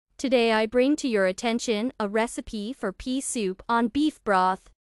Today I bring to your attention a recipe for pea soup on beef broth.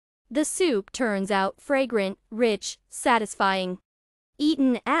 The soup turns out fragrant, rich, satisfying.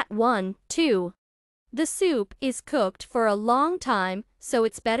 Eaten at 1-2. The soup is cooked for a long time, so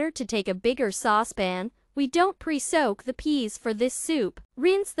it's better to take a bigger saucepan. We don't pre-soak the peas for this soup.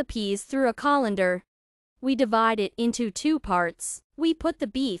 Rinse the peas through a colander. We divide it into 2 parts. We put the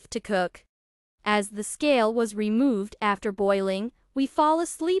beef to cook. As the scale was removed after boiling, we fall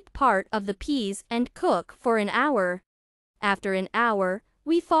asleep part of the peas and cook for an hour. After an hour,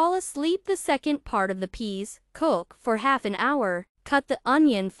 we fall asleep the second part of the peas, cook for half an hour. Cut the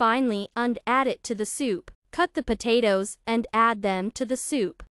onion finely and add it to the soup. Cut the potatoes and add them to the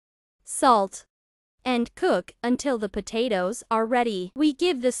soup. Salt. And cook until the potatoes are ready. We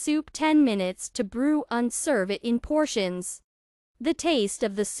give the soup 10 minutes to brew and serve it in portions. The taste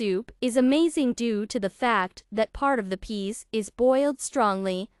of the soup is amazing due to the fact that part of the peas is boiled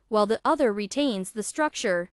strongly, while the other retains the structure.